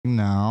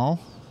now,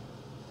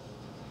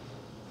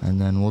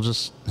 and then we'll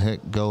just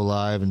hit go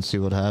live and see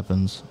what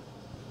happens.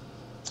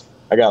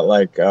 I got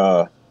like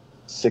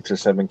 6 or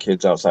 7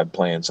 kids outside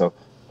playing, so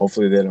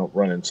hopefully they don't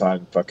run inside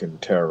and fucking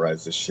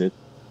terrorize this shit.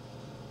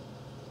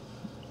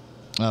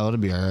 Oh, it'll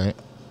be all right.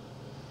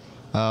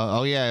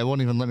 Oh yeah, it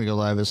won't even let me go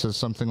live. It says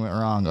something went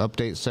wrong.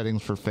 Update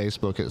settings for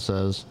Facebook. It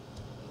says.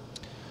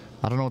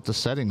 I don't know what the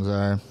settings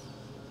are.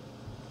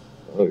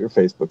 Oh, your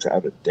Facebook's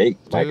out of date,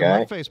 my guy.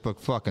 My Facebook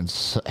fucking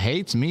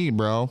hates me,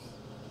 bro. All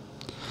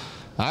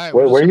right.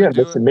 Where are you at?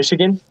 This in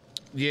Michigan?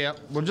 Yeah,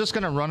 we're just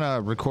gonna run a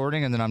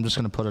recording and then I'm just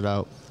gonna put it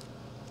out.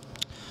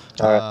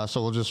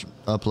 So we'll just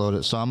upload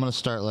it. So I'm gonna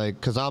start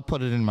because I'll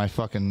put it in my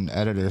fucking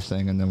editor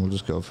thing and then we'll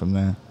just go from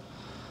there.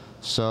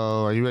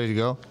 So are you ready to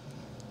go?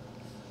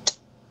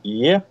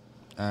 Yeah.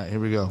 All right, here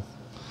we go.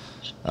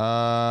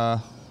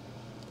 All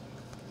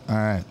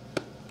right.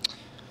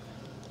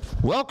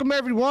 Welcome,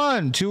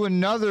 everyone, to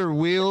another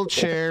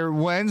Wheelchair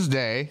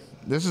Wednesday.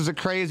 This is a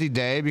crazy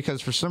day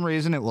because for some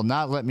reason it will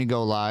not let me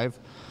go live.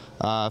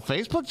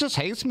 Facebook just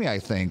hates me, I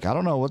think. I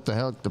don't know what the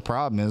hell the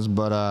problem is,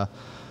 but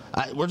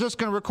we're just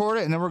going to record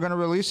it and then we're going to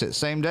release it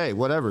same day,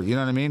 whatever. You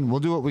know what I mean? We'll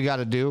do what we got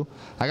to do.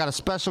 I got a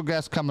special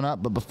guest coming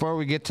up, but before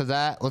we get to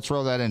that, let's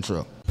roll that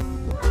intro.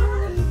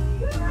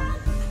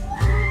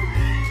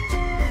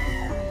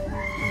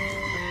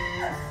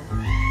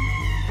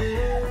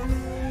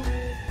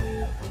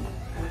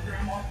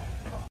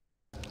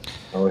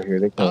 Oh, here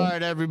they come. All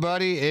right,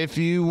 everybody, if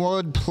you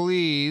would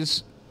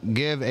please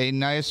give a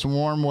nice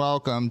warm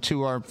welcome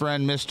to our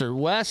friend Mr.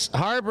 Wes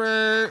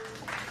Harper.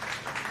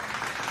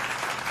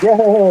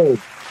 Yay!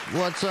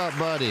 What's up,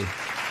 buddy?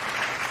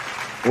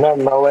 No,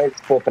 my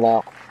leg's flipping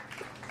out.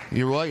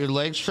 Your what? Your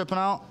legs tripping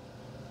out?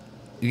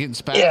 You getting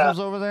spasms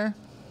over there?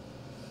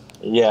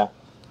 Yeah.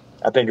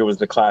 I think it was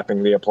the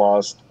clapping, the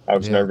applause. I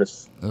was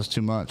nervous. It was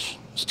too much.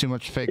 It's too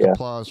much fake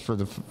applause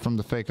from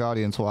the fake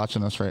audience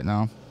watching us right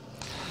now.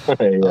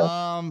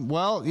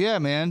 Well, yeah,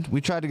 man.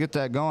 We tried to get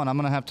that going. I'm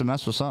gonna have to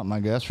mess with something, I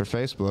guess, for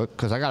Facebook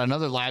because I got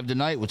another live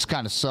tonight, which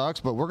kind of sucks.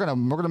 But we're gonna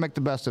make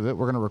the best of it.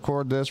 We're gonna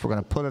record this. We're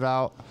gonna put it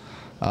out,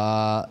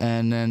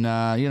 and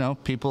then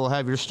people will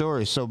have your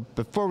story. So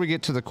before we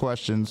get to the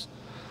questions,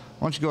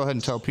 why don't you go ahead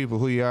and tell people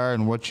who you are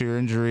and what your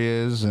injury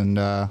is, and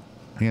My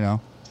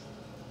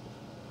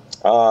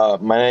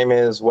name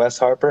is Wes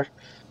Harper.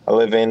 I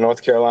live in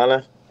North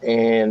Carolina,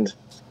 and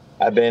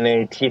I've been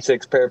a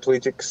T6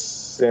 paraplegic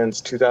since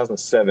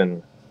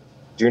 2007.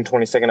 June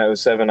 22nd,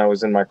 2007, I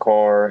was in my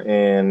car,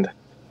 and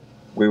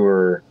we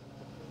were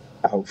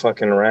out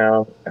fucking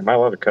around. Am I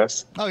allowed to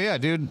cuss? Oh, yeah,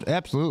 dude.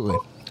 Absolutely.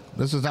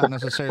 This is not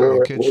necessarily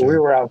a kid show. We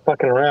were out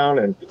fucking around,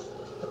 and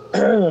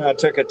I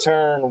took a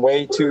turn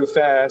way too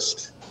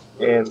fast,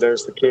 and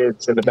there's the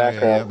kids in the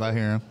background. Yeah, I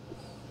hear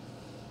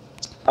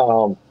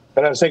them.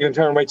 But I was taking a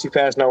turn way too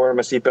fast, not wearing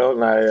my seatbelt,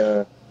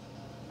 and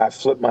I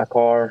flipped my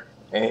car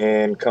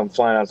and come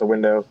flying out the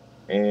window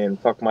and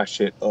fuck my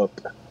shit up.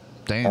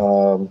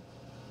 Damn.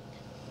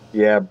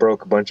 Yeah, I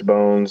broke a bunch of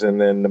bones, and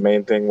then the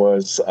main thing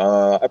was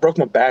I broke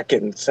my back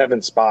in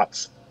 7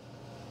 spots,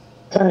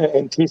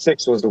 and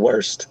T6 was the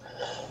worst.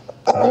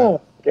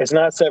 It's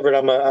not severed.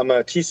 I'm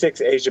a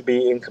T6 Asia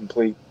B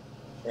incomplete,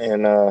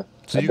 and so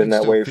I've been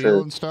that way for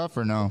and stuff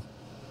or no?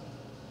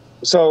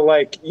 So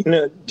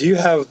do you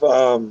have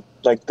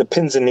the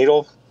pins and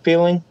needle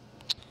feeling?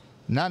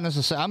 Not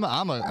necessarily.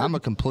 I'm a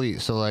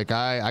complete. So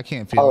I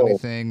can't feel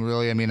anything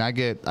really. I mean, I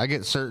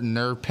get certain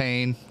nerve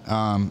pain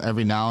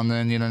every now and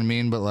then. You know what I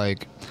mean?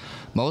 But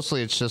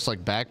mostly it's just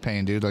back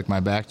pain, dude. My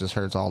back just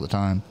hurts all the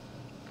time.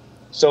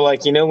 So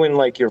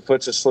when your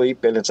foot's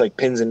asleep and it's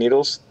pins and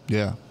needles.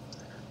 Yeah.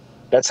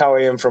 That's how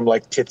I am from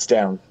tits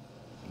down.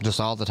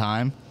 Just all the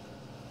time.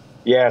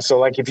 Yeah,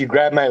 so if you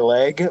grab my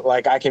leg,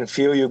 I can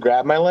feel you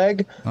grab my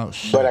leg,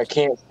 but I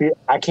can't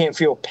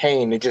feel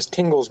pain. It just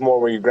tingles more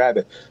where you grab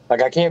it.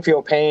 I can't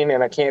feel pain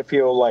and I can't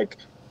feel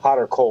hot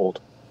or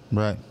cold.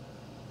 Right.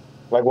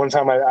 One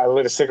time I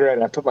lit a cigarette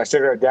and I put my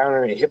cigarette down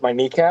and it hit my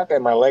kneecap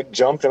and my leg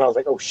jumped and I was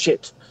like, oh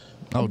shit.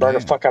 I burned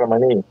the fuck out of my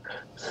knee.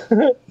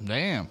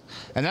 Damn.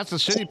 And that's the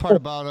shitty part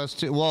about us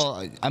too.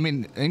 Well, I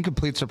mean,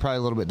 incompletes are probably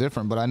a little bit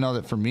different, but I know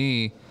that for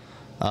me,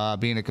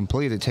 being a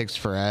complete, it takes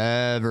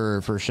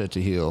forever for shit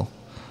to heal.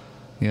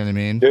 You know what I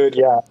mean? Dude,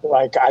 yeah.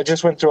 I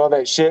just went through all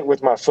that shit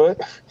with my foot,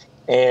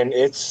 and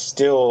it's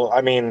still,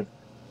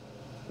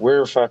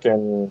 we're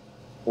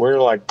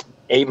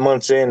 8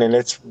 months in, and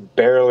it's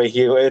barely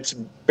healed. It's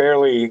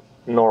barely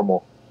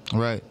normal.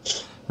 Right.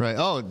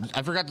 Oh,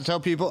 I forgot to tell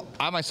people,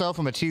 I myself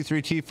am a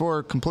T3,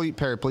 T4 complete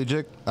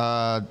paraplegic,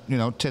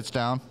 tits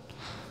down.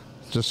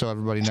 Just so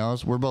everybody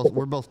knows. We're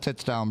both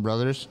tits down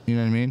brothers. You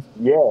know what I mean?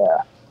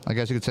 Yeah. I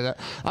guess you could say that.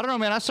 I don't know,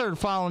 man. I started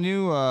following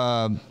you.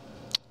 I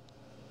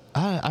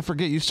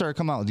forget. You started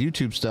coming out with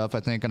YouTube stuff, I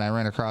think, and I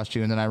ran across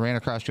you, and then I ran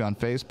across you on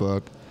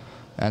Facebook,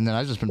 and then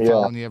I've just been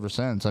following you ever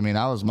since. I mean,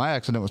 my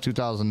accident was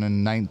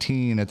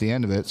 2019 at the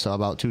end of it, so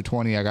about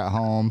 2020 I got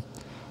home,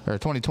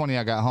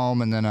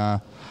 and then I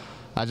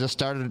just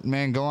started,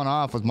 going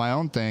off with my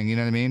own thing. You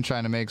know what I mean?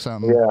 Trying to make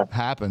something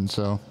happen.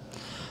 So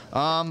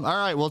All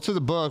right. Well, to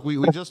the book,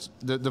 we just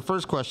the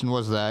first question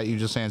was that you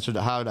just answered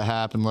how it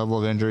happened, level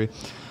of injury.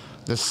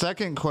 The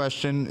second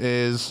question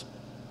is,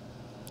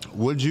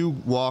 would you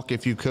walk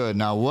if you could?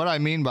 Now, what I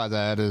mean by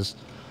that is,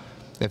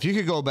 if you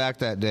could go back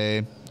that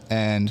day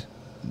and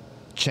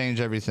change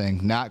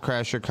everything, not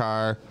crash your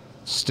car,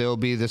 still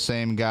be the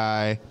same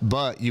guy,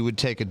 but you would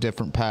take a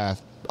different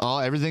path.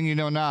 Everything you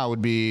know now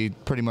would be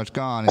pretty much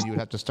gone, and you would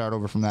have to start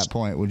over from that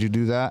point. Would you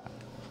do that,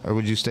 or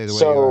would you stay the way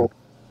you are?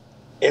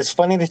 It's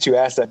funny that you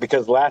asked that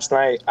because last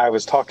night I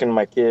was talking to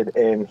my kid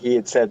and he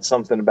had said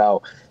something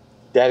about,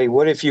 Daddy,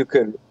 what if you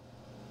could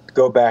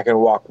go back and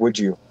walk? Would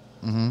you?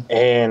 Mm-hmm.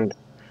 And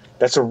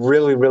that's a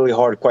really, really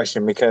hard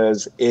question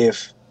because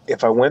if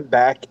I went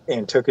back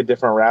and took a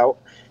different route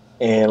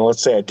and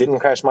let's say I didn't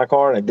crash my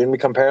car and I didn't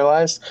become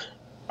paralyzed,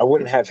 I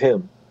wouldn't have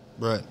him.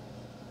 Right.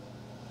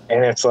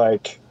 And it's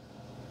like,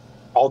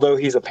 although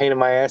he's a pain in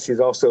my ass, he's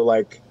also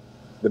like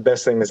the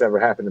best thing that's ever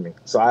happened to me.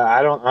 So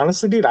I don't,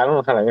 honestly, dude, I don't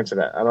know how to answer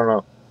that. I don't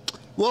know.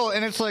 Well,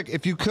 and it's like,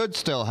 if you could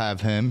still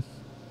have him,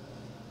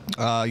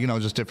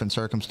 just different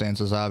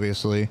circumstances,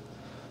 obviously.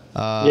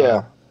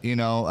 Yeah.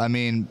 I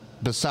mean,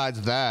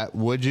 besides that,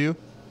 would you?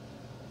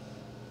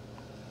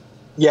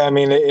 Yeah, I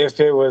mean, if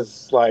it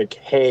was like,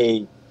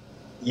 hey,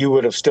 you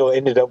would have still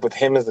ended up with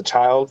him as a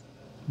child,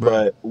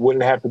 but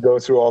wouldn't have to go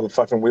through all the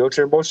fucking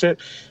wheelchair bullshit.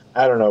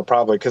 I don't know,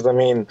 probably. Because, I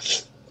mean,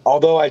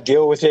 although I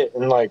deal with it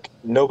and, like,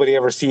 nobody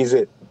ever sees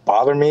it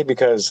bother me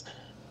because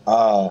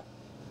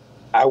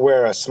I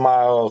wear a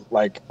smile,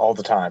 like, all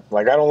the time.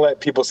 Like, I don't let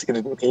people see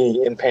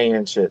me in pain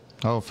and shit.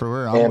 Oh,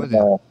 for real. I'm with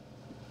you.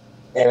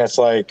 And it's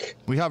like...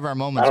 We have our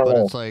moments, but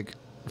it's, like,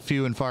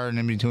 few and far and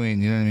in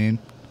between. You know what I mean?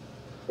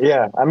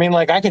 Yeah. I mean,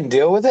 like, I can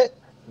deal with it,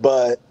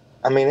 but,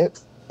 I mean,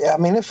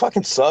 it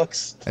fucking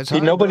sucks. It's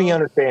hard, nobody bro.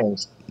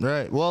 understands.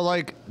 Right. Well,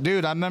 like,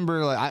 dude, I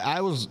remember, like, I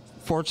was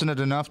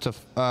fortunate enough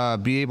to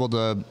be able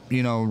to,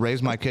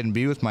 raise my kid and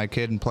be with my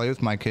kid and play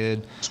with my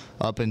kid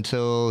up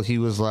until he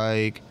was,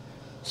 like,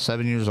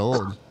 7 years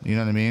old. You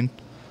know what I mean?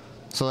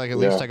 So, like, at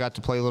least I got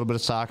to play a little bit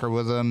of soccer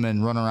with him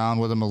and run around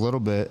with him a little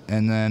bit.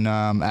 And then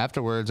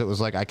afterwards, it was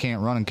like, I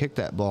can't run and kick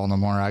that ball no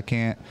more. I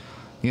can't,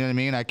 you know what I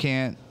mean? I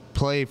can't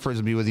play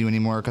Frisbee with you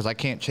anymore because I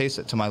can't chase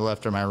it to my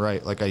left or my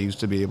right like I used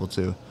to be able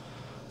to.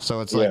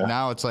 So it's like,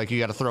 now it's like you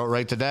got to throw it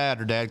right to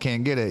Dad or Dad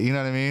can't get it. You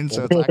know what I mean?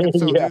 So it's, I can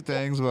still do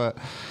things, but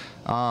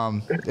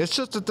it's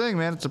just a thing,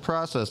 man. It's a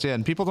process. Yeah,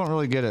 and people don't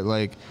really get it.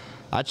 Like,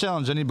 I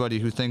challenge anybody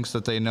who thinks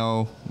that they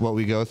know what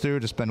we go through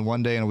to spend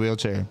one day in a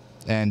wheelchair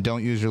and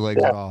don't use your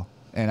legs at all.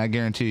 And I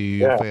guarantee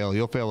you'll fail.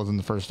 You'll fail within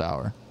the first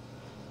hour.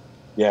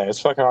 Yeah, it's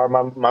fucking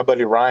hard. My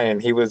buddy Ryan,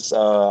 he was,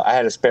 I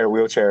had a spare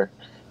wheelchair,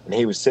 and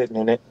he was sitting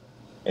in it,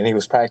 and he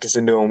was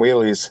practicing doing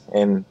wheelies,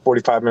 and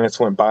 45 minutes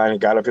went by, and he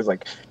got up, he's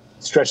like,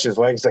 stretched his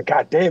legs, like,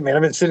 God damn, man,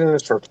 I've been sitting in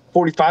this for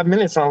 45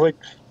 minutes, and I was like,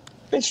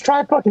 bitch,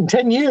 try fucking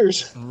 10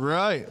 years.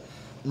 Right,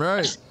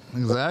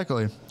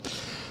 exactly.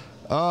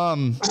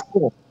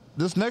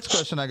 This next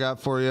question I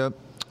got for you, a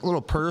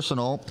little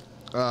personal,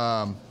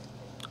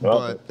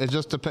 but it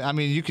just depends. I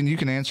mean, you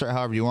can answer it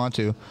however you want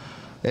to.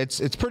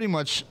 It's pretty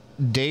much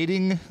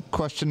dating ?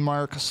 /married ?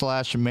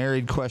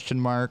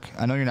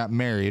 I know you're not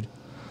married.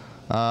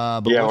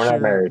 But yeah, we're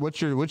not married.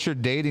 What's your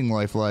dating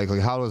life like?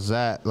 Like, how was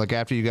that? Like,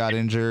 after you got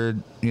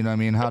injured, you know what I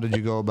mean? How did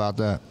you go about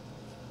that?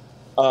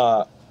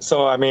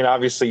 So, I mean,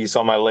 obviously you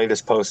saw my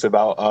latest post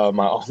about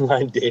my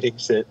online dating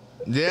shit.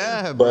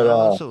 Yeah,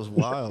 bro, that shit was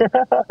wild.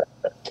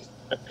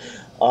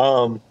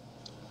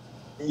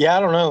 Yeah, I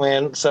don't know,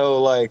 man.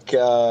 So, like,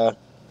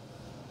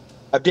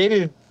 I've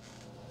dated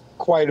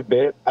quite a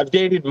bit. I've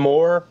dated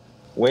more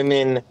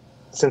women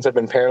since I've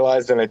been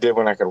paralyzed than I did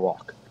when I could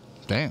walk.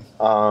 Damn.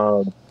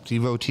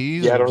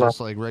 Devotees or just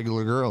like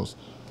regular girls?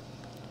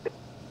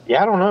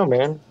 Yeah, I don't know,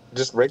 man.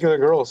 Just regular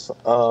girls.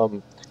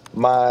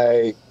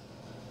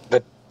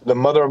 The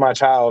mother of my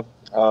child,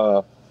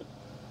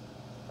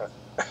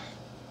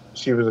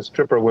 she was a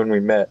stripper when we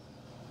met.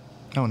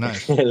 Oh,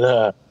 nice.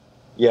 And,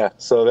 yeah,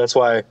 so that's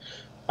why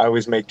I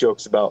always make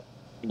jokes about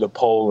the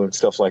pole and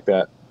stuff like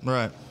that.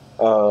 Right.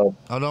 Oh,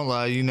 don't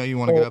lie. You know you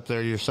want to get up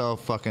there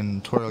yourself,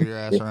 fucking twirl your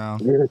ass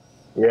around.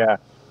 Yeah.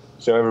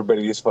 Show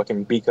everybody these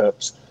fucking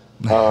B-cups.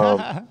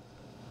 Yeah,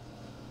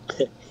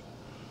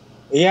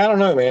 I don't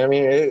know, man. I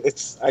mean,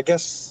 I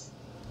guess,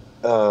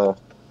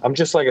 I'm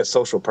just like a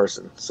social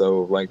person.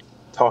 So, like,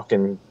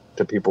 talking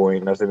to people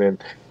ain't nothing. And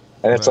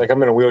it's like,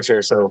 I'm in a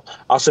wheelchair, so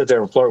I'll sit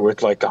there and flirt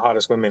with, like, the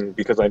hottest women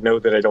because I know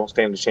that I don't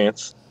stand a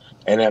chance.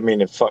 And I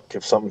mean, if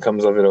something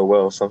comes of it, oh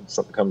well,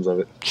 something comes of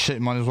it.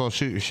 Shit, might as well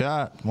shoot your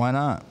shot. Why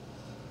not?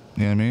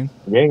 You know what I mean?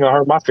 You ain't gonna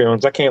hurt my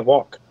feelings. I can't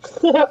walk.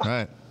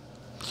 Right.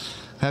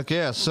 Heck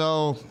yeah.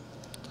 So,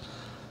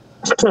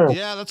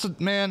 yeah, that's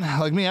man.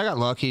 Like me, I got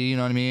lucky. You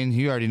know what I mean?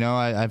 You already know.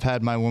 I've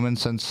had my woman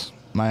since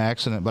my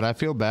accident, but I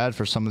feel bad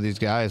for some of these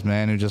guys,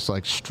 man, who just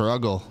like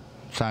struggle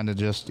trying to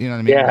just, you know what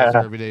I mean, go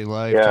through everyday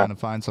life, trying to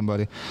find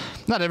somebody.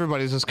 Not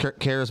everybody's as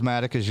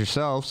charismatic as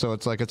yourself, so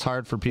it's like it's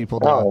hard for people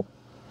to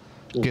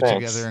get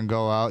together and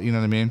go out. You know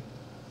what I mean?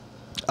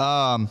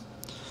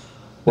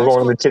 We're going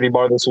to the titty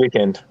bar this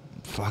weekend.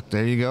 Fuck,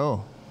 there you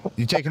go.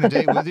 You taking a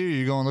date with you, or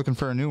you going looking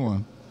for a new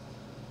one?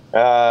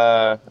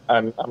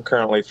 I'm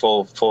currently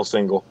full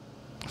single.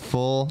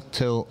 Full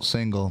tilt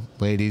single,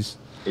 ladies.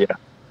 Yeah.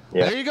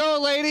 Yeah. There you go,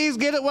 ladies.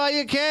 Get it while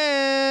you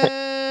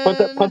can. Put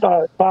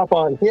the top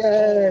on.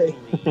 Yay.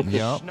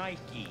 Yep.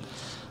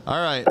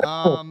 All right.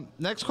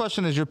 Next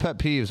question is your pet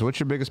peeves. What's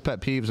your biggest pet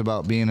peeves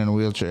about being in a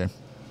wheelchair?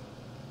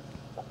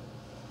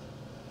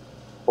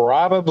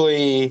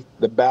 Probably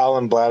the bowel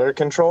and bladder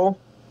control.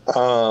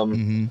 I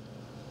mean,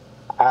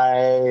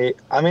 I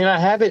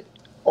have it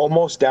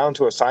almost down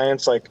to a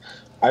science. Like,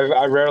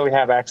 I rarely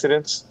have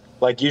accidents.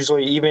 Like,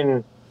 usually,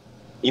 even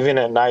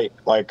at night,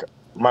 like,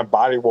 my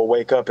body will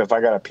wake up if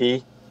I gotta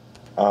pee.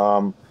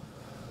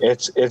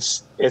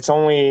 It's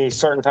only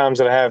certain times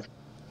that I have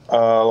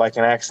like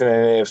an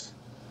accident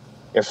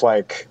if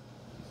like,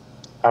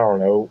 I don't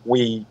know,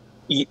 we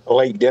eat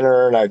late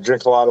dinner and I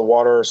drink a lot of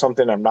water or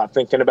something. I'm not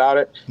thinking about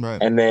it,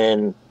 Right. and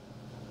then,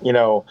 you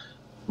know,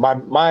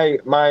 my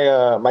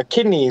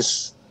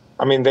kidneys.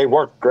 I mean, they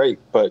work great,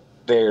 but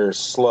they're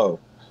slow.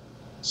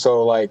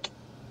 So, like,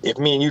 if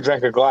me and you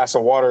drank a glass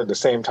of water at the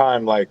same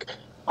time, like,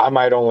 I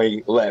might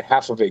only let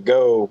half of it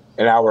go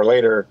an hour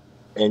later,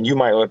 and you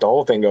might let the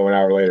whole thing go an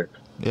hour later.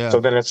 Yeah. So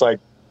then it's like,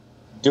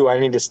 do I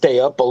need to stay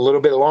up a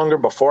little bit longer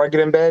before I get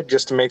in bed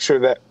just to make sure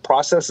that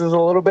processes a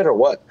little bit, or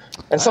what?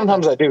 And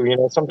sometimes I do. You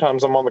know,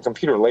 sometimes I'm on the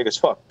computer late as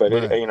fuck, but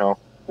Right. you know,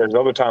 there's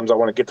other times I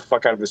want to get the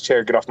fuck out of this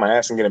chair, get off my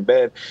ass, and get in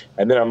bed,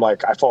 and then I'm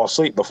like, I fall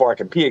asleep before I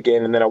can pee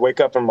again, and then I wake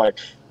up and I'm like,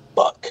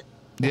 fuck.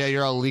 Yeah,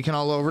 you're all leaking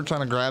all over, trying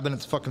to grab it.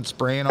 It's fucking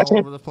spraying all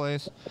over the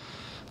place.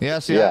 Yeah,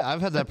 see, Yeah.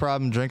 I've had that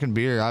problem drinking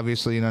beer,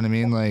 obviously, you know what I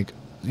mean? Like,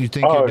 you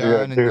think Oh, you're yeah,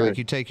 done, and dude. like,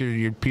 you take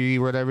your pee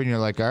or whatever, and you're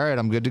like, all right,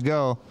 I'm good to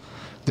go.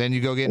 Then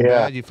you go get in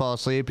Yeah. bed, you fall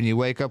asleep, and you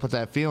wake up with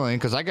that feeling.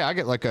 Because I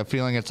get like a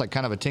feeling, it's like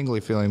kind of a tingly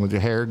feeling with your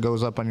hair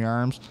goes up on your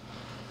arms.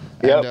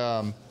 Yep.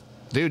 And,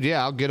 dude,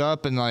 yeah, I'll get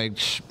up and, like,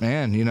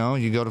 man, you know,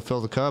 you go to fill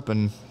the cup,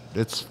 and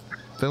it's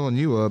filling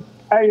you up.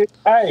 Hey,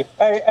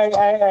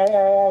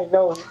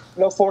 no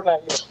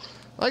Fortnite yet.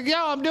 Like, yo,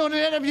 I'm doing an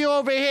interview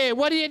over here.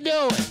 What are you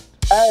doing?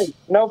 Hey,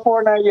 no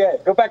Fortnite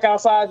yet. Go back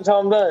outside until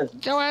I'm done.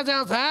 Go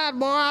outside,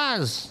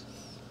 boys.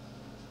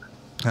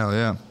 Hell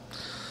yeah.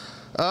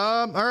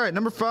 All right,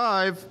 number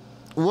 5.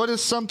 What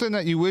is something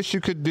that you wish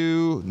you could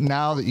do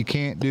now that you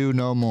can't do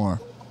no more?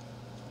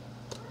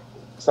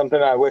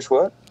 Something I wish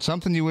what?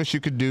 Something you wish you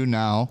could do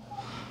now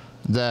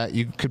that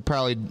you could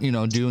probably, you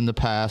know, do in the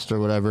past or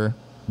whatever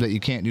that you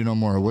can't do no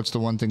more. What's the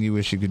one thing you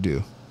wish you could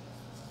do?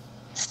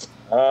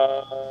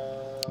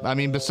 I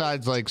mean,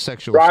 besides like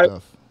sexual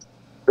stuff.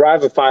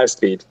 Drive a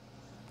 5-speed.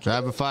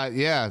 Drive a 5.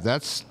 Yeah,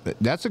 that's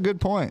a good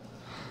point.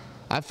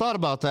 I've thought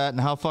about that and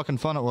how fucking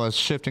fun it was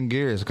shifting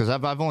gears, because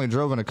I've only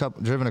driven a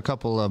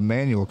couple of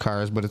manual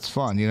cars, but it's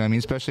fun. You know what I mean?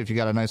 Especially if you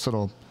got a nice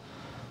little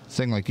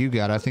thing like you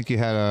got. I think you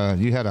had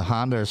a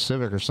Honda or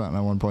Civic or something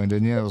at one point,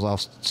 didn't you? It was all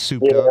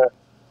souped up.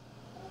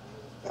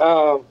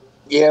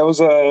 Yeah, it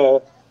was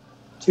a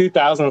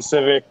 2000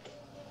 Civic,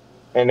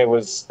 and it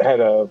had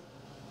a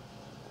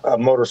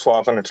motor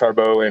swap and a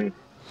turbo, and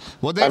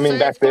Well, they I mean, say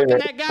back it's fucking then-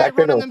 that guy back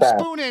then it running was them fast.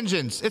 spoon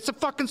engines. It's a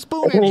fucking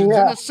spoon engines in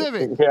Yeah. a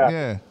Civic.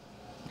 Yeah.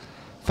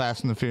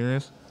 Fast and the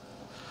Furious.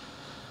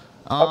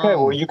 Okay,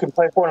 well, you can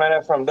play Fortnite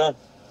after I'm done.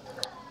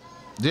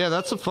 Yeah,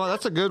 that's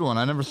a good one.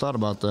 I never thought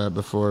about that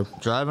before.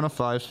 Driving a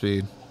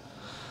 5-speed.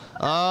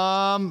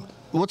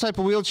 What type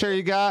of wheelchair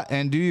you got,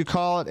 and do you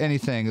call it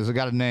anything? Has it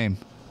got a name?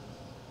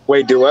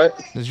 Wait, do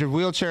what? Does your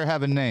wheelchair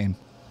have a name?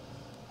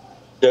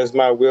 Does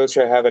my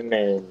wheelchair have a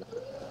name?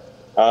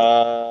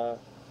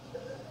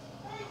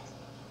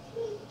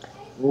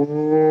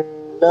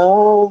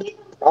 No,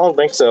 I don't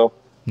think so.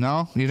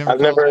 No, you never I've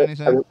called never. it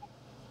anything.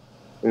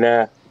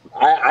 Nah,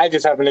 I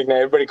just have a nickname.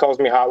 Everybody calls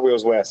me Hot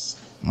Wheels Wes.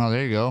 Oh,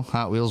 there you go.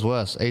 Hot Wheels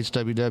West,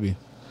 HWW.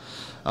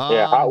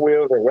 Yeah, Hot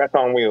Wheels or Wes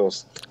on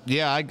Wheels.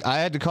 Yeah, I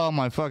had to call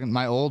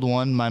my old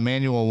one, my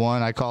manual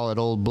one. I call it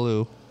Old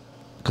Blue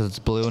because it's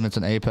blue and it's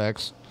an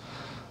Apex.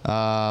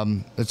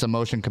 It's a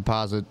motion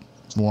composite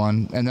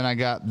one, and then I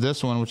got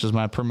this one, which is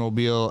my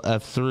Permobile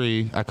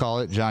F3. I call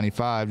it Johnny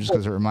 5 just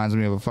because it reminds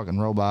me of a fucking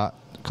robot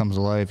that comes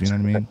to life. You know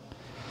what I mean?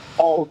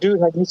 Oh, dude,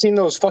 have you seen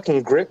those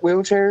fucking Grit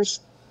wheelchairs?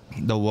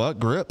 The what?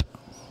 Grip?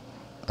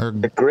 Or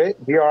The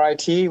Grit,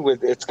 GRIT,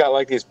 with it's got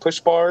like these push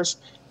bars,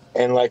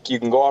 and like you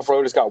can go off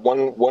road. It's got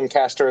one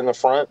caster in the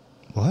front.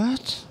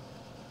 what?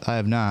 I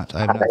have not seen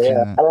Yeah, I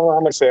that. don't know how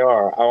much they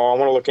are. I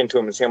want to look into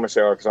them and see how much they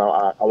are because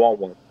I want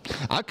one.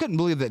 I couldn't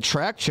believe that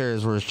track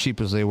chairs were as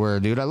cheap as they were,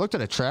 dude. I looked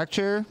at a track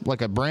chair,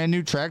 like a brand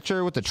new track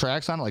chair with the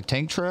tracks on it, like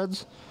tank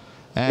treads.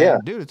 And Yeah.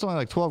 dude, it's only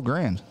like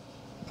 $12,000.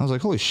 I was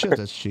like, holy shit,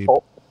 that's cheap.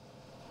 Oh.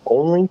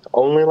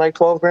 Only like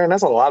 12 grand.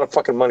 That's a lot of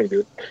fucking money,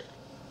 dude.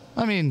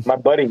 I mean, My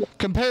buddy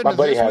compared my to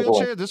buddy this has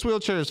wheelchair, one. this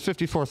wheelchair is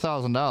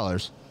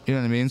 $54,000. You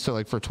know what I mean? So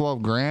like for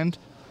 $12,000,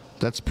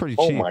 that's pretty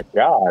Oh cheap. my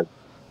god.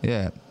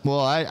 Yeah. Well,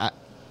 I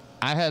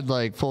had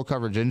like full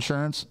coverage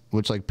insurance,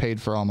 which like paid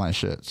for all my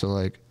shit. So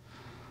like,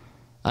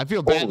 I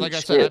feel bad. Holy Like I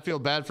said, I shit. feel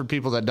bad for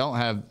people that don't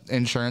have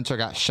insurance or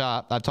got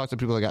shot. I talked to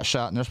people that got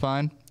shot in their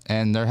spine,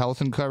 and their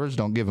health and coverage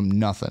don't give them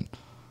nothing.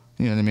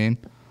 You know what I mean?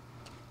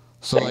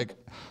 So like,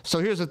 so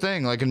here's the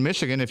thing. Like in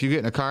Michigan, if you get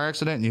in a car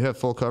accident and you have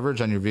full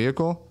coverage on your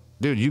vehicle,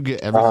 dude, you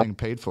get everything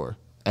paid for.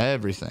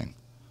 Everything.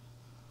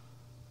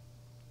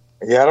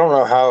 Yeah, I don't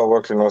know how it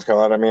works in North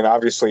Carolina. I mean,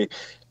 obviously,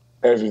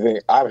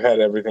 I've had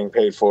everything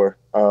paid for,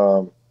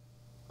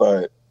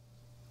 but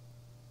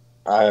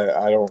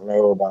I don't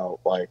know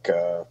about like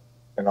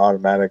an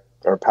automatic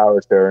or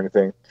power share or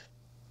anything.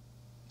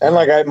 And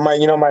like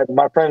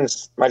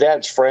my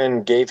dad's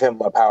friend gave him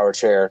a power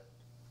chair,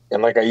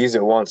 and like I used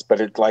it once,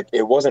 but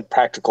it wasn't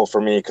practical for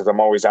me because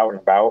I'm always out and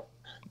about.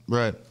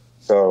 Right.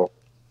 So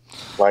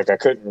like I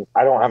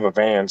don't have a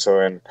van. So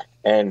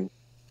and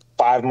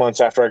 5 months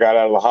after I got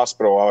out of the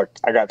hospital,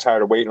 I got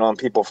tired of waiting on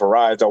people for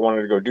rides. I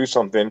wanted to go do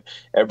something.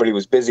 Everybody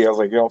was busy. I was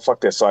like, fuck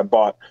this. So I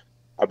bought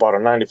a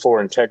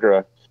 94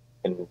 Integra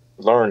and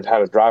learned how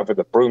to drive with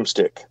a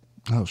broomstick.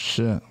 Oh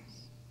shit.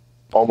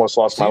 Almost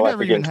lost my life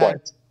again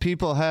twice.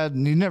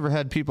 You never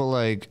had people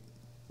like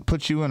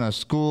put you in a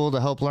school to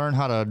help learn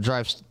how to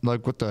drive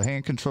like with the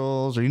hand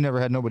controls, or you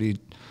never had nobody,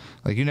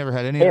 like you never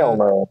had any Hell of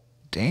that? no.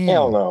 Damn.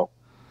 Hell no.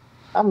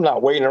 I'm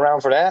not waiting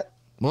around for that.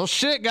 Well,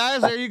 shit,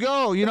 guys, there you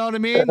go. You know what I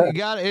mean? You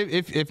got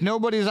if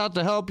nobody's out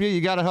to help you,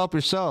 you got to help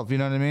yourself. You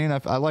know what I mean?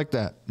 I like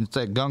that. It's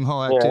that gung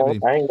ho activity.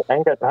 Yeah,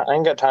 I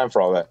ain't got time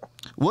for all that.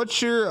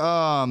 What's your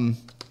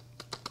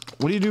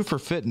what do you do for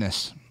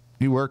fitness?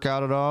 You work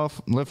out at all?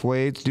 Lift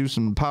weights? Do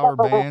some power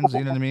bands?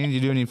 You know what I mean? You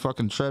do any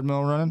fucking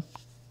treadmill running?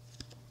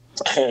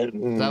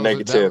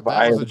 Negative.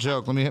 That was a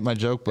joke. Let me hit my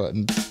joke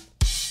button.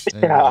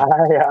 Yeah,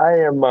 I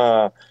am.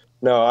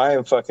 No,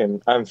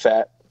 I'm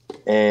fat,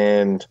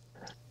 and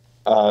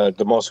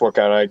the most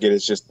workout I get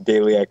is just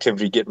daily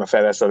activity, getting my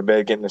fat ass out of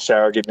bed, getting in the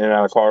shower, getting in and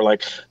out of the car.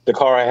 Like the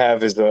car I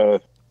have is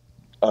a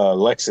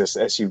Lexus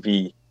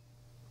SUV,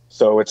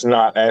 so it's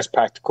not as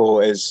practical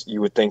as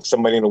you would think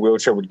somebody in a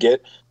wheelchair would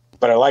get.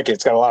 But I like it.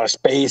 It's got a lot of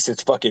space.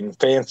 It's fucking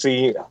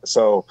fancy.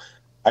 So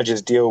I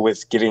just deal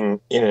with getting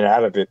in and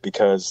out of it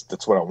because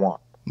that's what I want.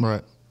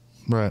 Right.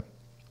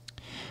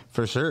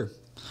 For sure.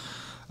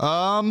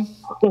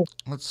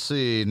 Let's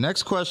see.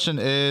 Next question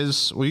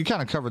is, well, you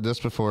kind of covered this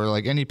before.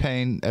 Like any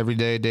pain every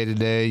day, day to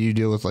day, you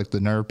deal with like the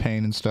nerve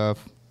pain and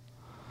stuff.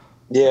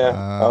 Yeah.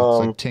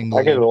 It's like tingling.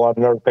 I get a lot of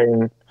nerve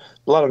pain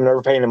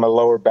in my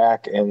lower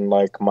back and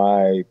like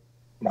my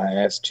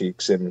ass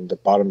cheeks and the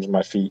bottoms of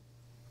my feet.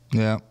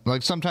 Yeah.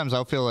 Like sometimes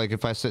I'll feel like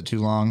if I sit too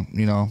long,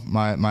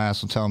 my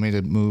ass will tell me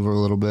to move a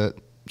little bit.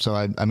 So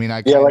I kind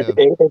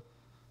of.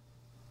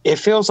 It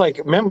feels like,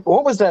 remember,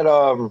 what was that,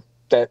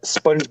 that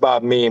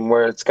SpongeBob meme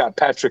where it's got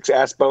Patrick's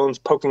ass bones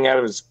poking out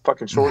of his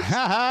fucking shorts?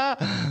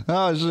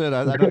 Oh shit!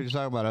 I know what you're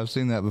talking about. I've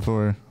seen that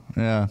before.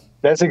 Yeah,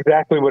 that's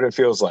exactly what it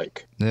feels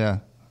like. Yeah,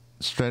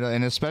 straight up,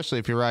 and especially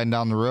if you're riding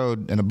down the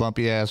road in a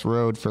bumpy ass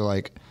road for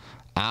like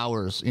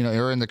hours,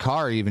 or in the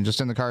car, even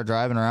just in the car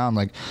driving around.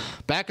 Like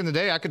back in the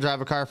day, I could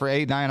drive a car for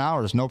 8-9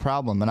 hours, no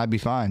problem, and I'd be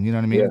fine. You know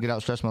what I mean? Yeah. Get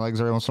out, stretch my legs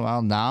every once in a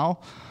while. Now,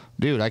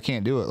 dude, I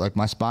can't do it. Like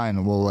my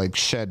spine will like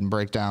shed and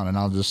break down, and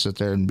I'll just sit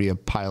there and be a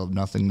pile of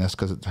nothingness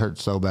because it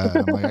hurts so bad.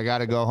 I'm like, I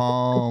gotta go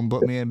home.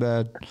 Put me in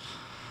bed.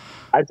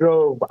 I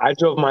drove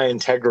my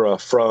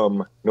Integra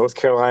from North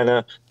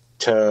Carolina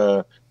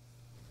to.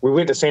 We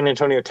went to San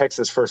Antonio,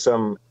 Texas, for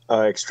some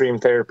extreme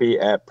therapy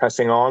at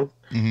Pressing On,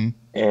 and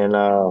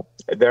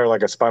they're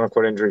like a spinal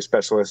cord injury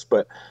specialist.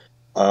 But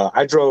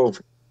I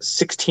drove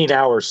 16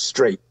 hours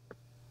straight,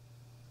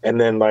 and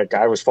then like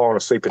I was falling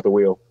asleep at the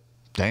wheel.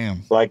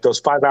 Damn. Like those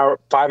 5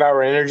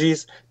 hour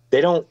energies,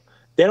 they don't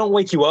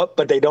wake you up,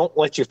 but they don't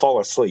let you fall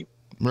asleep.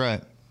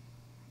 Right.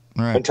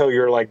 Until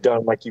you're like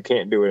done, like you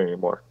can't do it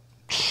anymore.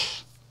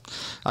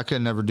 I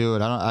could never do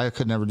it. I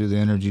could never do the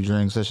energy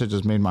drinks. That shit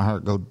just made my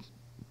heart go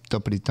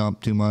thumpity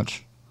thump too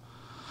much.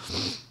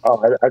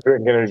 Oh, I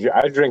drink energy.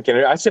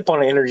 I sip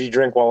on an energy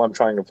drink while I'm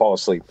trying to fall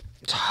asleep.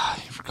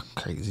 You're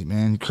crazy,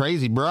 man.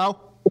 Crazy, bro.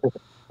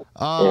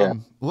 Yeah.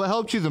 What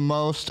helped you the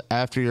most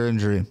after your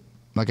injury?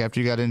 Like after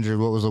you got injured,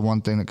 what was the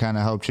one thing that kind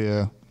of helped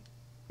you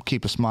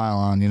keep a smile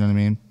on? You know what I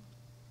mean?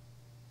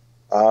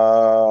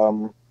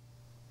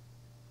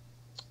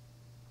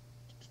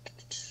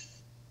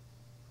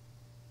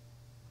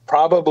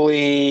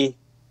 Probably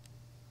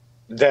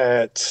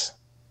that,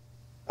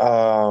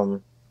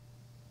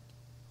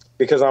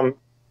 because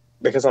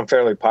I'm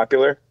fairly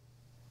popular.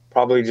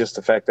 Probably just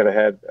the fact that I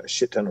had a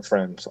shit ton of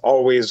friends,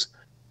 always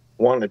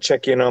wanting to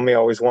check in on me,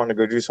 always wanting to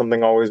go do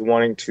something, always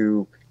wanting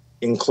to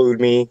include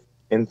me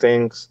in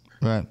things.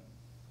 Right.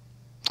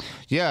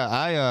 Yeah,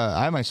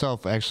 I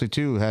myself actually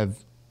too have,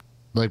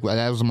 like,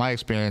 that was my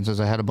experience. As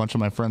I had a bunch of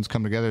my friends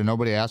come together,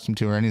 nobody asked them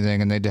to or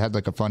anything, and they had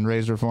like a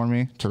fundraiser for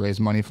me to raise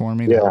money for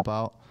me to help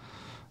out.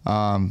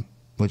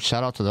 Which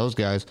shout out to those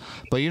guys.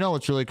 But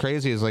what's really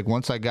crazy is like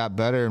once I got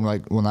better and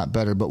like, well, not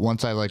better, but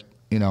once I like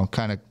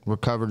kind of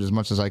recovered as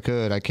much as I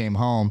could, I came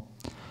home,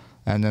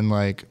 and then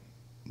like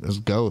it was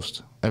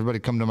ghost. Everybody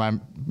come to my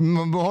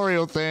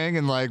memorial thing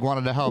and like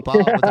wanted to help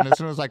out, but then as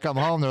soon as I come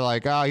home, they're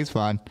like, "Oh, he's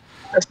fine."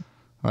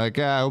 Like,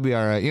 he'll be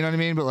all right. You know what I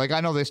mean? But like, I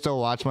know they still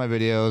watch my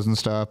videos and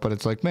stuff, but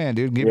it's like, man,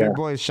 dude, give your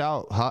boy a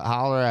shout,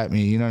 holler at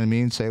me. You know what I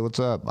mean? Say what's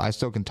up. I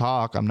still can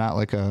talk. I'm not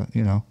like a,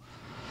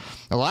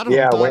 A lot of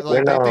them thought,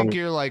 like, they think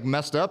you're, like,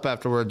 messed up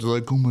afterwards.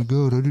 Like, oh, my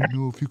God, I didn't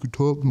know if you could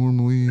talk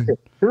normally.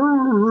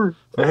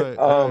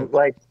 Right.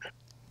 Like,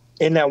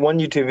 in that one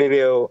YouTube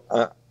video,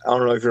 I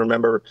don't know if you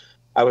remember,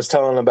 I was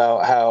telling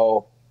about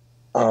how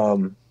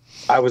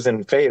I was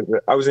in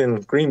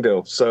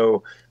Greenville.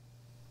 So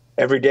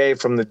every day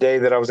from the day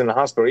that I was in the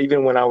hospital,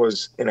 even when I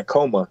was in a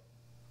coma,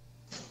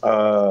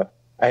 I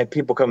had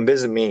people come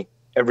visit me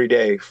every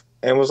day.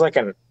 And it was like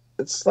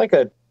it's like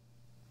a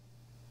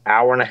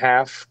hour and a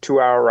half,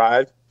 2-hour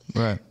ride.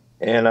 Right.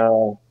 And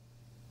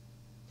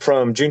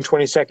from June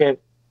 22nd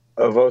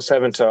of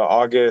 2007 to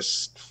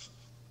August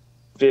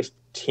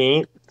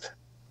 15th,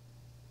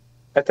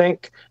 I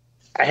think,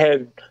 I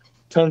had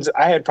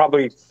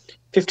probably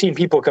 15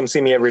 people come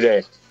see me every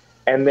day.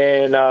 And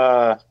then,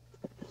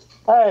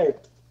 hey,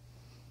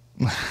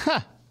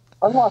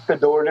 unlock the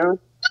door, dude.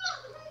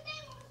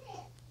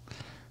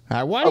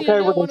 What are you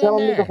doing tell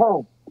him to go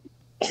home.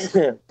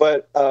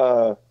 But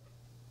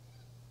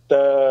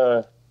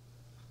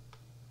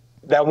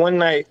that one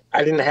night,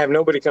 I didn't have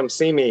nobody come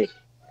see me,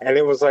 and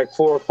it was like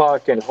 4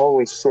 o'clock, and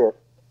holy shit.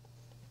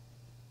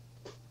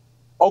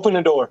 Open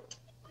the door.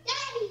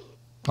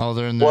 Oh,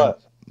 they're in there.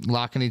 What?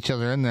 Locking each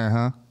other in there,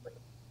 huh?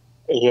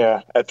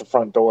 Yeah, at the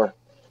front door.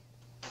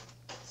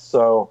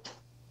 So,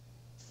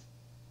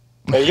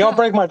 hey, y'all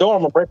break my door,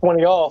 I'm gonna break one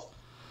of y'all.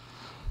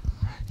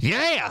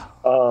 Yeah.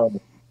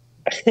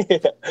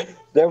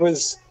 There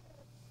was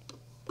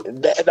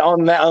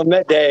on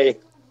that day,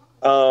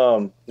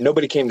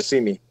 nobody came to see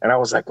me, and I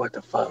was like, "What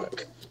the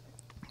fuck?"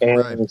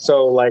 And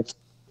so, like,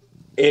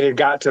 it had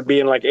got to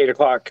being like 8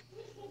 o'clock,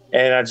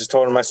 and I just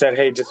told him, I said,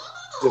 "Hey, just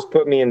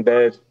put me in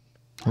bed."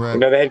 Right. You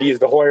know, they had to use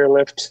the Hoyer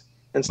lift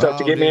and stuff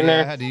to get me in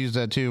there. I had to use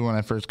that too when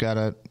I first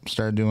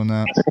started doing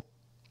that.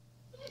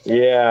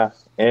 Yeah,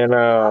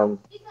 and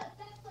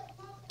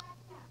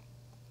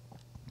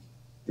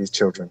these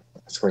children, I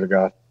swear to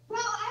God.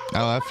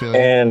 Oh, I feel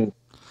and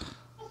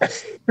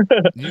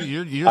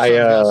you're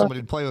got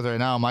somebody to play with right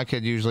now. My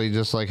kid usually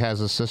just like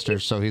has a sister,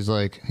 so he's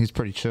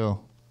pretty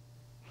chill.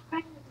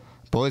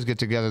 Boys get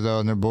together though,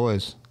 and they're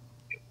boys.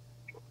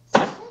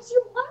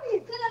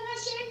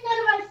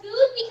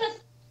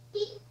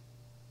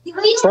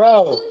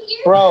 Bro.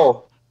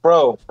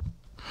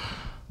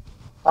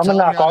 I'm gonna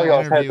knock all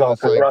y'all's heads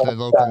off. Like the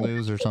local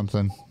news or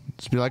something.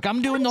 Just be like,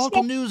 I'm doing the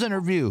local news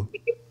interview.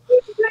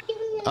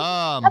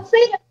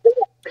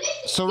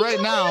 So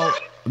right now,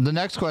 the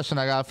next question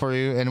I got for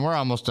you, and we're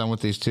almost done with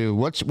these two.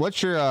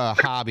 What's your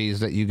hobbies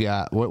that you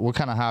got? What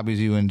kind of hobbies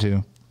are you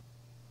into?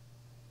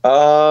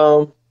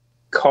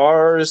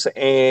 Cars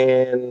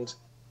and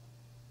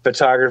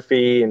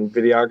photography and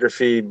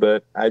videography,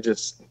 but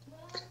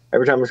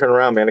every time I turn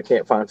around, man, I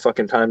can't find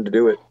fucking time to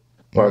do it.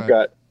 Or I've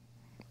got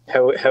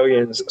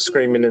hellions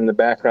screaming in the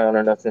background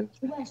or nothing.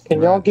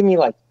 Can y'all give me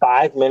like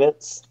 5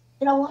 minutes?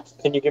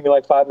 Can you give me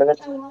like 5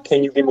 minutes?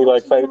 Can you give me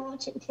like 5?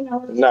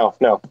 No.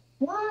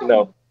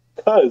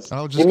 Cause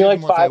give me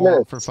like 5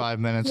 minutes for 5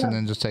 minutes and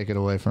then just take it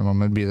away from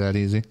them. It'd be that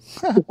easy.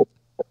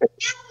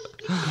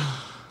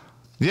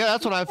 Yeah,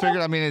 that's what I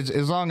figured. I mean,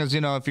 as long as,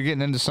 if you're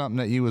getting into something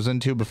that you was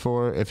into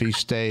before, if you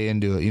stay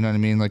into it, you know what I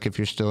mean? Like if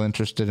you're still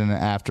interested in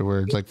it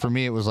afterwards. Like for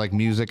me, it was like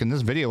music, and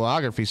this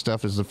videography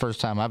stuff is the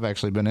first time I've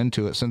actually been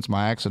into it since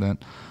my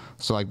accident.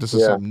 So like this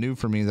is something new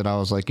for me that I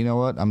was like, you know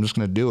what? I'm just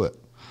going to do it.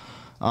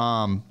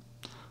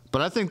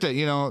 But I think that,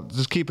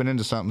 just keeping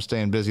into something,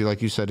 staying busy,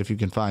 like you said, if you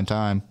can find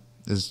time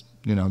is,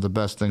 the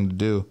best thing to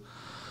do.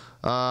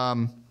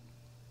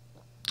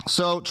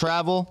 So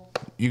travel,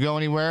 you go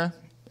anywhere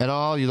at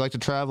all? You like to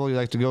travel? You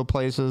like to go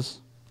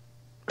places?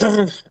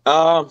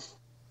 I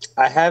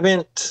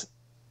haven't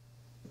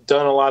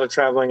done a lot of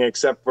traveling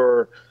except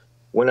for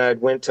when I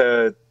went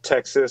to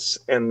Texas,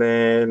 and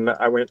then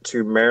I went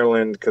to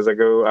Maryland because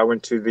I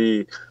went to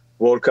the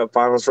World Cup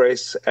Finals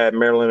race at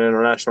Maryland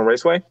International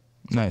Raceway.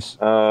 Nice.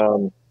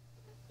 And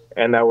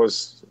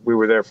we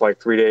were there for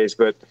like 3 days,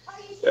 but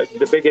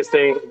the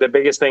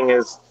biggest thing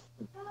is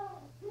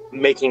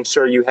making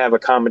sure you have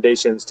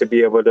accommodations to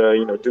be able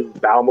to, do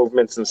bowel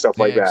movements and stuff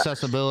like that.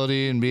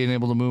 Accessibility and being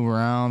able to move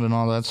around and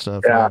all that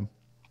stuff. Yeah.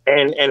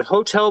 And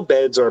hotel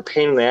beds are a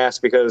pain in the ass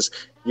because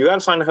you got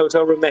to find a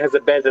hotel room that has a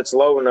bed that's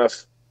low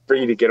enough for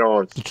you to get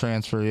on. To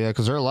transfer, yeah,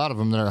 because there are a lot of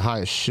them that are high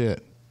as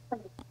shit.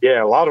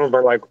 Yeah, a lot of them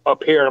are like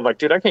up here, and I'm like,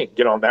 dude, I can't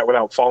get on that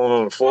without falling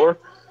on the floor.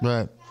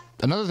 Right.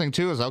 Another thing,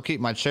 too, is I'll keep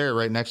my chair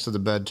right next to the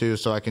bed, too,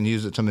 so I can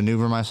use it to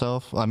maneuver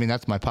myself. I mean,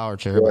 that's my power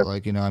chair, but,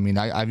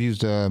 I've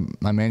used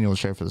my manual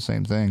chair for the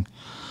same thing.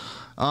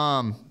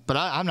 But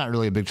I'm not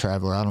really a big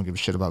traveler. I don't give a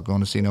shit about going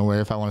to see nowhere.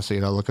 If I want to see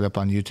it, I'll look it up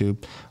on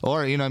YouTube.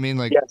 Or,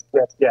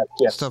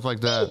 Yes. Stuff like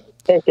that.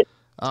 Take it.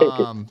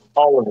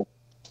 All of it.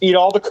 Eat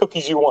all the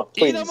cookies you want,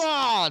 please. Eat them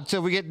all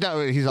until we get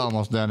done. He's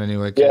almost done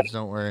anyway, kids.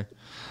 Don't worry.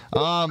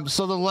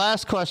 So the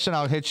last question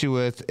I'll hit you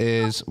with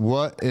is,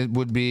 what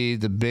would be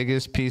the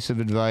biggest piece of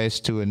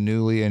advice to a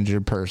newly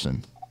injured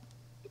person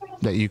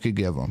that you could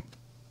give them?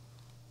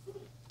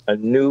 A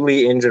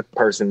newly injured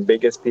person,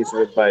 biggest piece of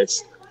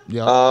advice.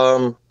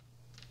 Yeah.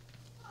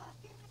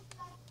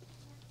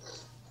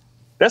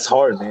 That's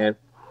hard, man.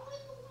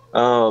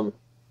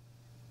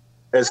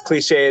 As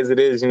cliche as it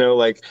is,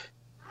 like,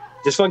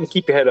 just fucking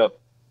keep your head up.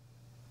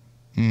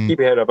 Keep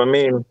your head up. I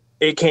mean,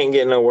 it can't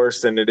get no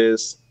worse than it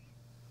is.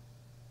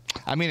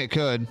 I mean, it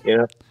could.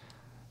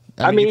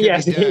 I mean,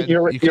 yes,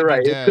 you're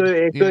right.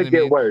 It could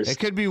get worse. It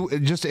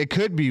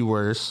could be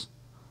worse.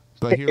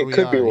 But here we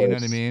could are. Be worse. You know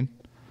what I mean?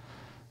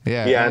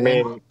 Yeah. Yeah, and, I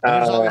mean,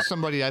 there's always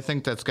somebody I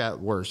think that's got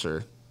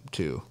worser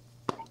too.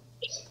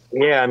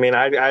 Yeah, I mean,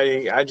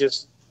 I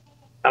just,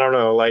 I don't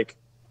know. Like,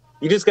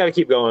 you just got to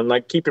keep going.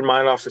 Like, keep your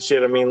mind off of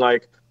shit. I mean,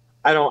 like,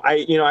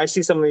 I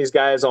see some of these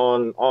guys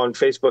on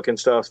Facebook and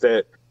stuff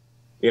that,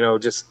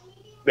 just,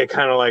 they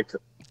kind of like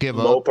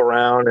mope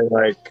around and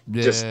like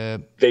they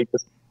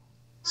just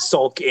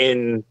sulk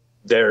in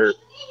their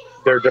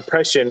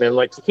depression, and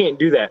like, you can't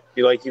do that.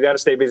 You got to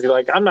stay busy.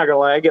 Like, I'm not gonna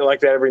lie, I get like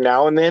that every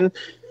now and then,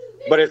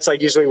 but it's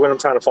like usually when I'm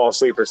trying to fall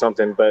asleep or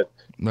something. But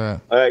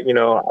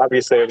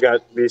obviously I've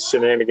got these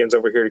shenanigans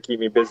over here to keep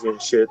me busy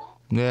and shit.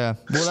 Yeah,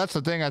 well, that's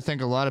the thing. I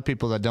think a lot of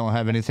people that don't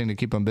have anything to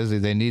keep them busy,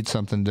 they need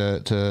something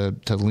to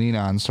lean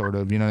on, sort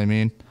of. You know what I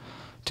mean?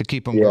 To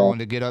keep them going,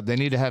 to get up. They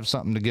need to have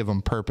something to give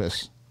them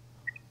purpose.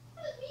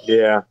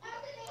 Yeah.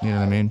 You know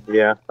what I mean?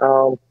 Yeah.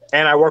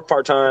 And I work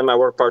part-time. I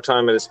work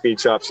part-time at a speed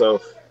shop,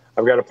 so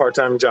I've got a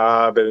part-time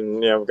job,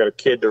 and I've got a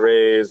kid to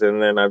raise,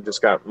 and then I've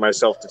just got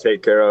myself to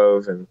take care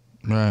of, and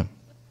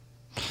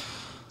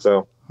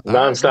so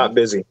nonstop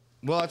busy.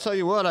 Well, I tell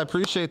you what, I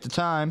appreciate the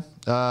time.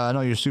 I know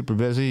you're super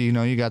busy.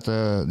 You got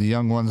the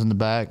young ones in the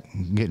back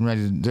getting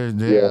ready.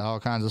 There's all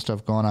kinds of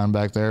stuff going on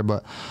back there.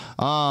 But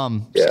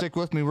stick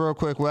with me real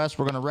quick, Wes.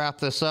 We're going to wrap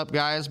this up,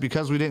 guys.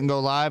 Because we didn't go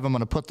live, I'm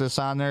going to put this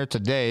on there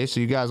today, so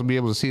you guys will be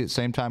able to see it the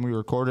same time we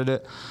recorded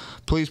it.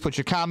 Please put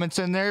your comments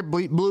in there,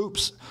 bleep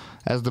bloops,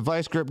 as the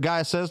Vice Grip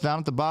guy says down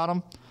at the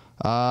bottom.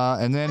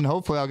 And then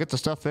hopefully I'll get the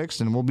stuff fixed,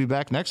 and we'll be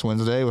back next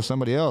Wednesday with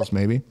somebody else,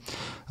 maybe.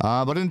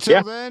 But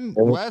until then,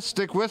 Wes,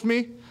 stick with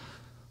me.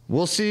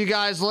 We'll see you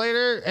guys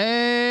later,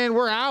 and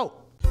we're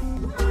out.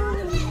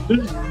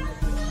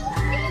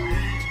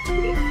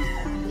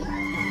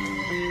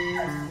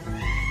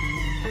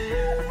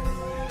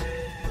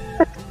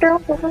 Let's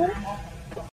go.